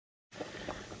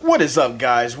What is up,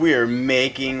 guys? We are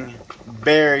making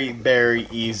very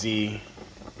easy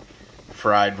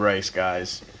fried rice,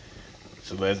 guys.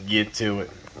 So let's get to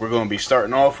it. We're going to be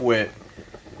starting off with,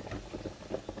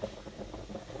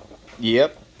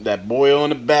 yep, that boil in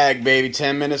the bag, baby.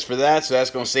 10 minutes for that, so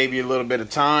that's going to save you a little bit of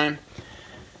time.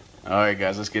 Alright,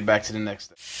 guys, let's get back to the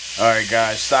next step. Alright,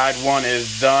 guys, side one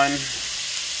is done.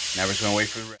 Now we're just going to wait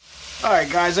for the rest. Alright,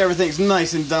 guys, everything's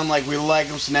nice and done like we like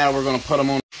them, so now we're going to put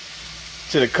them on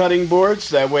to the cutting board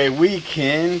so that way we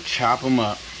can chop them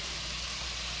up.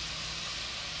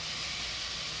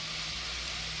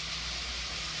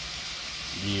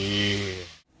 Yeah.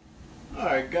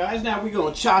 Alright, guys, now we're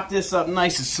going to chop this up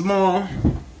nice and small.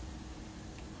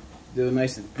 Do it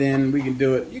nice and thin. We can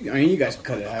do it. I mean, you guys can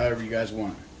cut it however you guys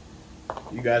want.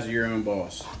 You guys are your own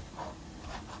boss.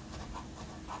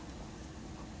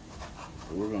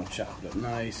 But we're going to chop it up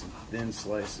nice and thin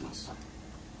slices.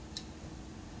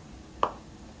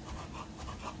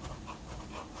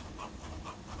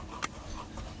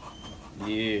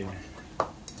 Yeah.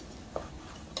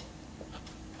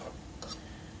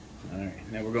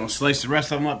 Alright, now we're going to slice the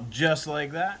rest of them up just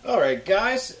like that. Alright,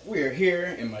 guys, we are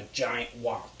here in my giant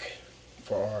wok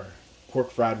for our pork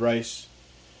fried rice.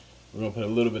 We're going to put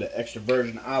a little bit of extra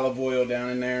virgin olive oil down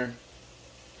in there.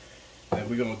 And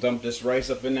we're going to dump this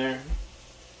rice up in there.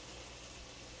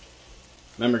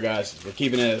 Remember, guys, we're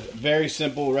keeping it a very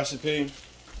simple recipe.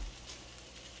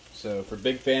 So for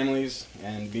big families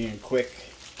and being quick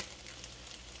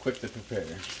to prepare.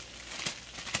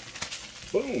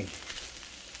 Boom.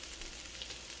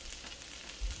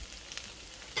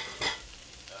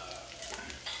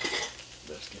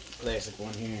 Let's get the plastic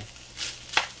one here.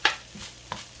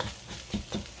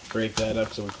 Break that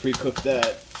up so we pre-cooked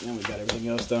that. Then we got everything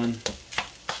else done.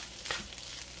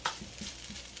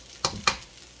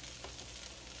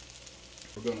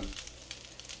 We're gonna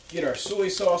get our soy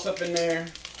sauce up in there.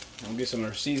 We'll get some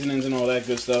of our seasonings and all that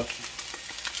good stuff.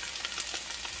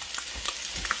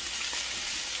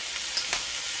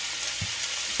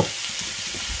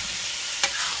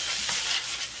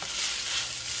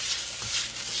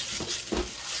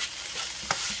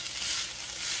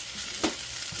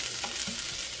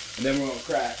 And then we're going to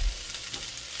crack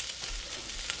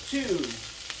 2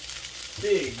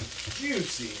 big,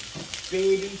 juicy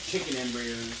baby chicken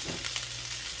embryos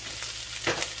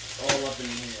all up in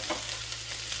here.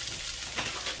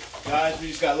 Guys, we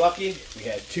just got lucky. We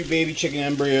had 2 baby chicken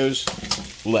embryos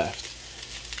left.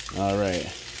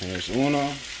 Alright, there's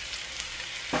uno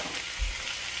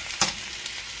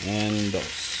and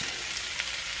dos.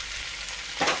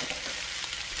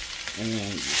 And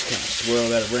then just kind of swirl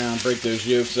that around, break those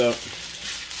yolks up.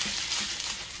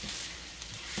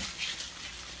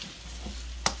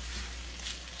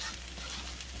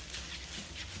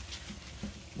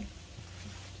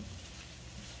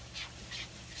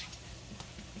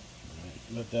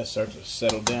 Let that start to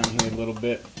settle down here a little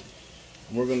bit.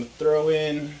 And we're going to throw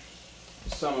in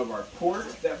some of our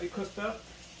pork that we cooked up.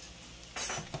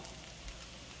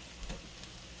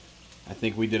 I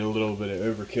think we did a little bit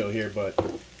of overkill here, but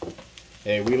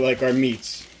hey, we like our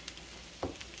meats.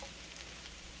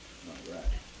 Alright,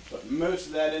 put most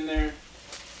of that in there.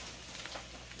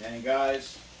 And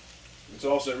guys, it's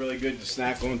also really good to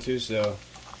snack on too, so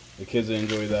the kids will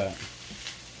enjoy that.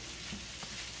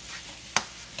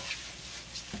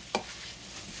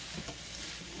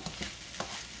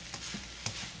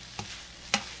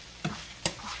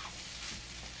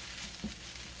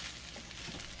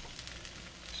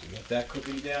 So we got that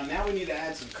cooking down. Now we need to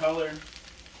add some color.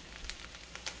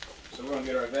 So we're going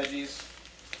to get our veggies.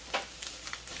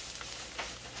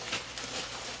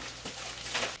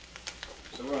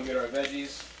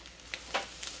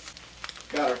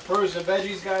 Got our frozen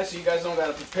veggies, guys, so you guys don't got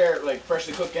to prepare, like,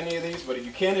 freshly cook any of these, but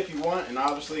you can if you want, and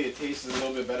obviously it tastes a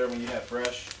little bit better when you have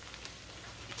fresh.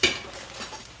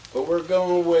 But we're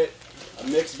going with a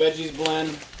mixed veggies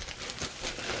blend.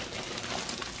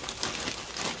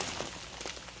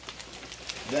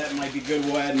 That might be good.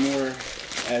 We'll add more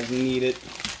as needed.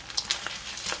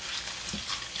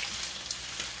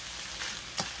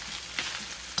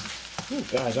 Ooh,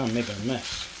 guys, I'm making a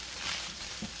mess.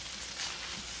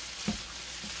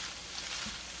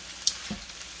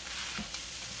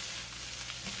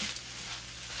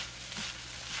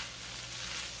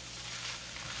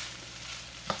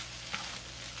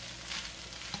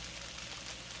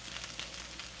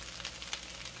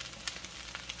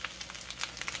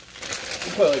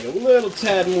 Put like a little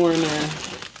tad more in there.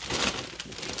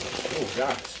 Oh,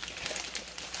 guys.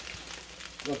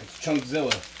 Look, it's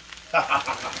Chunkzilla.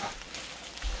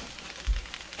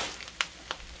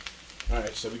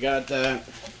 Alright, so we got that.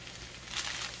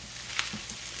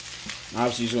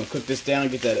 Obviously, you're just gonna cook this down,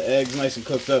 get that eggs nice and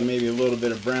cooked up, maybe a little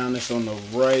bit of brownness on the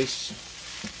rice,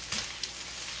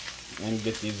 and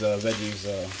get these veggies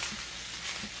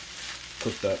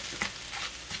cooked up.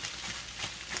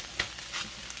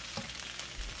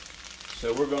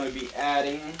 So we're going to be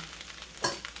adding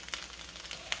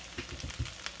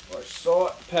our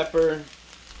salt, pepper,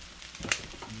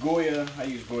 Goya. I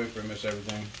use Goya for almost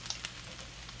everything.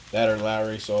 That or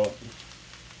Lowry salt.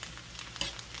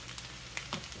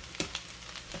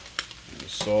 And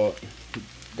salt.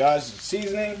 Guys,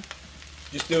 seasoning,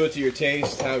 just do it to your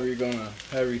taste, however you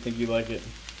think you like it.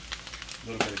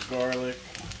 A little bit of garlic.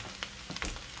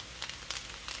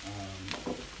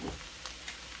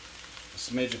 A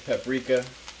smidge of paprika.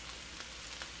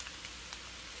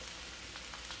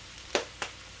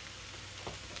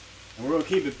 And we're going to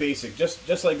keep it basic,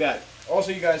 just like that.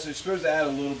 Also, you guys are supposed to add a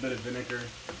little bit of vinegar.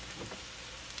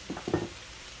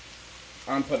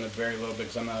 I'm putting it very little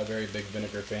because I'm not a very big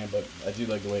vinegar fan, but I do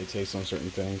like the way it tastes on certain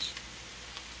things.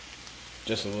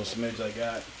 Just a little smidge like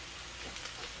that.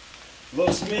 A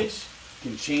little smidge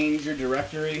can change your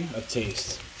directory of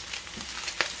taste.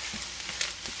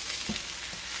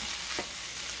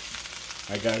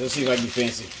 Alright guys, let's see if I can be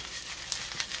fancy.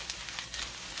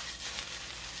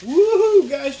 Woohoo!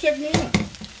 Guys, check me out.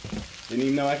 Didn't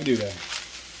even know I could do that.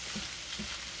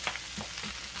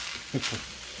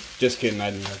 Just kidding,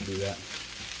 I didn't have to do that.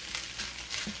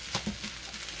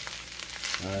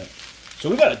 Alright. So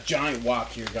we got a giant wok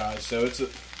here, guys. So it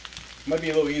might be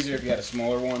a little easier if you had a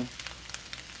smaller one.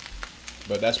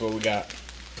 But that's what we got.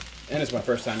 And it's my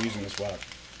first time using this wok.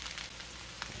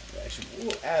 Actually,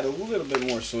 we'll add a little bit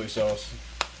more soy sauce.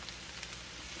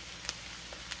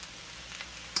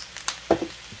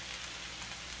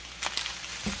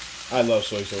 I love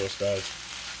soy sauce, guys.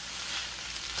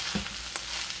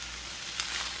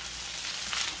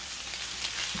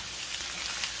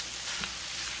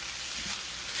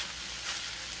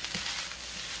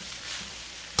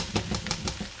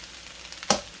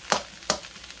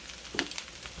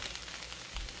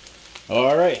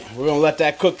 Alright, we're going to let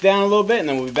that cook down a little bit and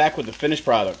then we'll be back with the finished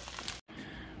product.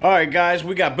 Alright guys,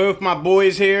 we got both my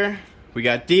boys here. We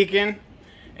got Deacon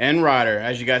and Ryder.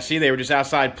 As you guys see, they were just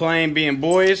outside playing, being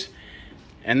boys.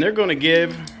 And they're going to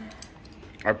give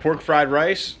our pork fried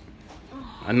rice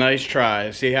a nice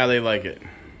try. See how they like it.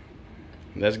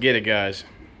 Let's get it, guys.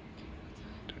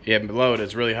 Yeah, below it,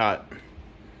 it's really hot.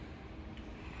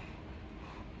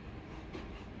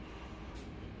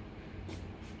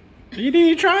 You didn't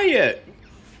even try yet.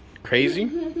 Crazy.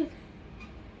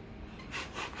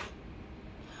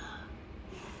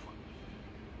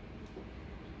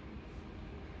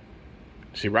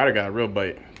 See, Ryder got a real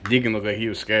bite. Deacon looked like he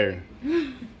was scared.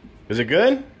 Is it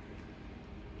good?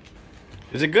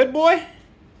 Is it good, boy?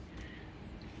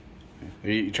 Are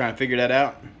you trying to figure that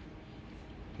out?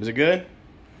 Is it good?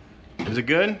 Is it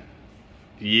good?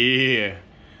 Yeah.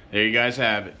 There you guys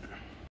have it.